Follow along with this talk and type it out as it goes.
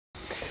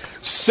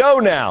So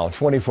now,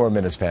 24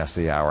 minutes past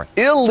the hour,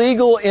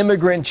 illegal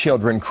immigrant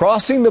children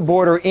crossing the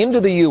border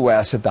into the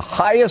U.S. at the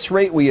highest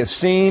rate we have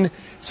seen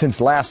since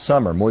last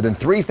summer. More than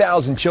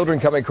 3,000 children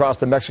coming across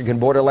the Mexican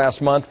border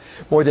last month.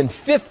 More than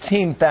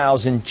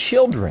 15,000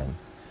 children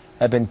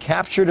have been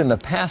captured in the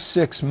past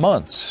 6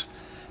 months.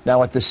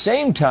 Now, at the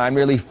same time,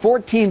 nearly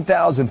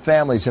 14,000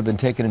 families have been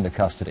taken into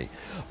custody.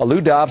 Lou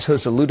Dobbs,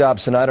 host of Lou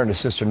Dobbs Tonight on his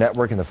sister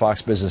network and the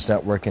Fox Business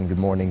Network, and good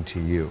morning to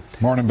you.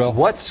 Morning, Bill.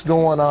 What's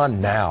going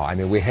on now? I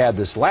mean, we had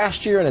this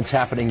last year and it's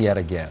happening yet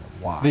again.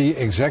 Why? The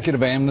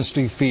executive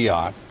amnesty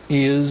fiat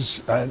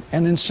is an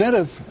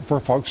incentive for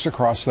folks to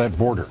cross that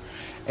border.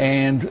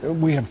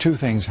 And we have two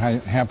things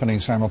happening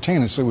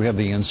simultaneously. We have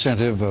the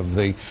incentive of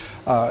the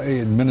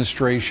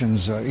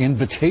administration's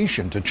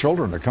invitation to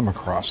children to come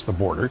across the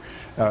border,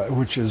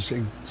 which is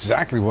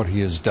exactly what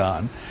he has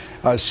done.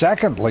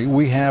 Secondly,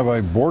 we have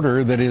a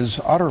border that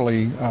is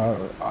utterly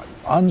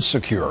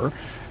unsecure.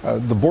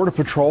 The Border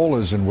Patrol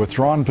is in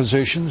withdrawn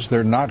positions.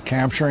 They're not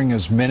capturing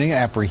as many,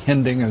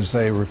 apprehending as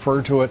they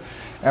refer to it,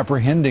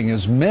 apprehending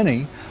as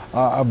many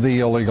of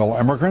the illegal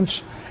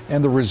immigrants.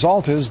 And the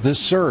result is this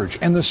surge.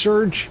 And the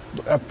surge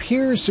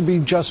appears to be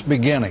just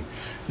beginning.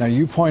 Now,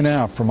 you point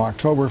out from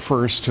October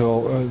 1st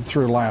till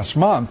through last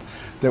month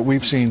that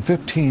we've seen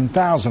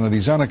 15,000 of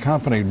these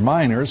unaccompanied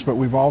minors, but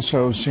we've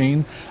also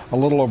seen a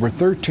little over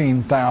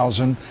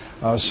 13,000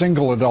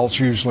 single adults,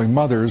 usually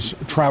mothers,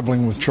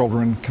 traveling with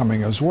children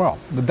coming as well.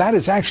 But that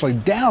is actually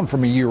down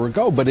from a year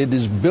ago, but it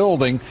is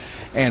building,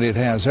 and it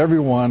has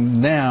everyone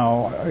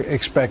now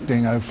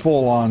expecting a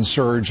full-on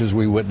surge as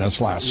we witnessed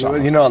last summer.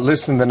 You know,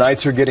 listen, the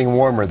nights are getting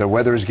warmer, the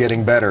weather is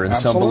getting better, and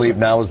Absolutely. Some believe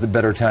now is the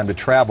better time to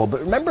travel. But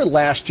remember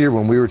last year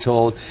when we were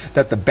told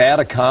that the bad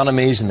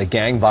economies and the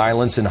gang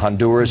violence in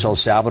Honduras, El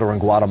Salvador,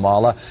 and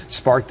Guatemala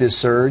sparked this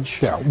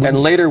surge? Yeah.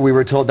 And later we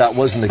were told that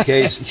wasn't the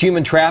case.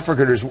 Human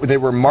traffickers, they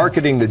were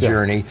marketing the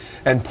journey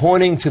and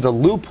pointing to the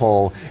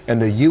loophole in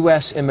the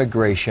U.S.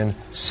 immigration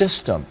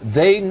system.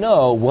 They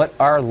know what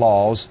our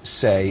laws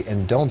say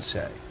and don't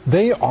say.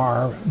 They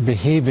are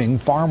behaving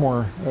far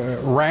more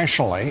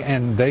rationally,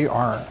 and they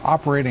are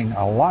operating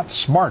a lot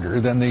smarter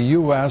than the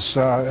U.S.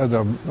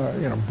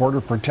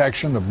 Border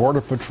Protection, the Border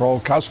Patrol,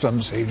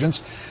 Customs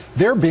agents.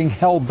 They're being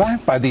held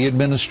back by the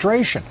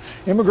administration.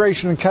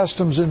 Immigration and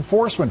Customs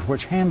Enforcement,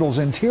 which handles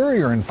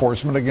interior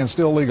enforcement against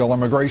illegal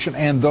immigration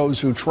and those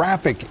who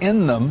traffic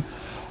in them,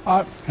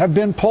 have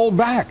been pulled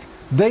back.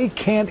 They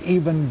can't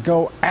even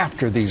go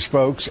after these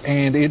folks,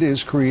 and it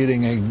is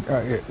creating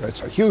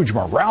it's a huge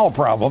morale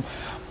problem.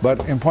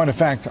 But in point of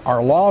fact,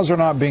 our laws are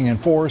not being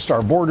enforced.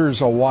 Our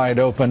borders are wide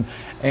open.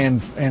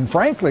 And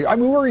frankly, I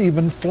mean, we're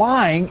even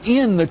flying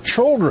in the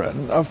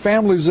children of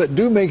families that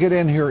do make it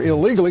in here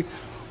illegally.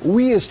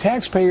 We as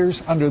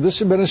taxpayers under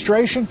this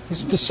administration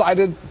has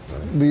decided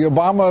the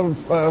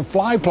Obama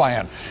fly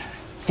plan,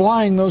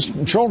 flying those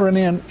children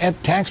in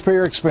at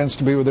taxpayer expense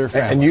to be with their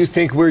families. And you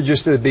think we're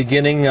just at the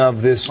beginning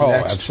of this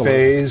next absolutely.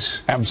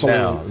 phase?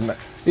 Absolutely. Now,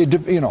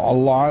 a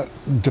lot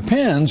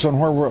depends on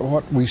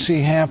what we see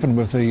happen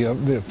with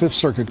the Fifth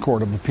Circuit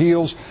Court of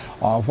Appeals.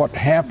 What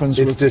happens?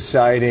 It's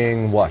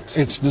deciding what?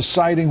 It's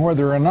deciding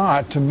whether or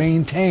not to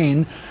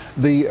maintain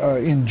the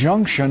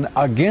injunction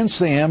against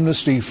the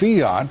amnesty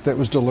fiat that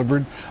was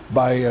delivered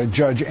by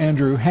Judge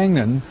Andrew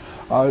Hangman,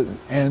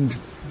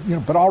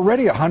 but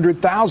already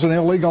 100,000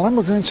 illegal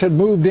immigrants had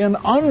moved in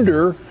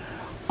under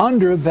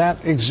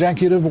that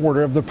executive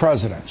order of the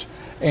president.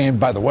 And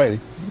by the way,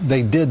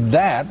 they did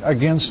that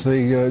against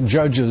the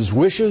judge's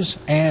wishes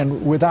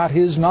and without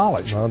his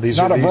knowledge. Well,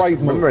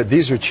 Remember,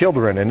 these are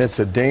children, and it's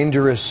a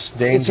dangerous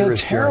it's a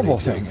terrible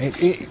thing.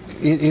 It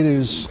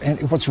is,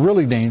 and what's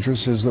really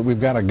dangerous is that we've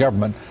got a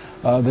government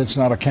that's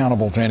not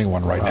accountable to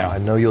anyone right now. I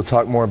know you'll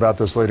talk more about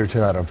this later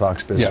tonight on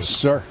Fox Business. Yes,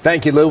 sir.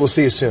 Thank you, Lou. We'll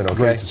see you soon, okay?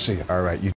 Great to see you. All right.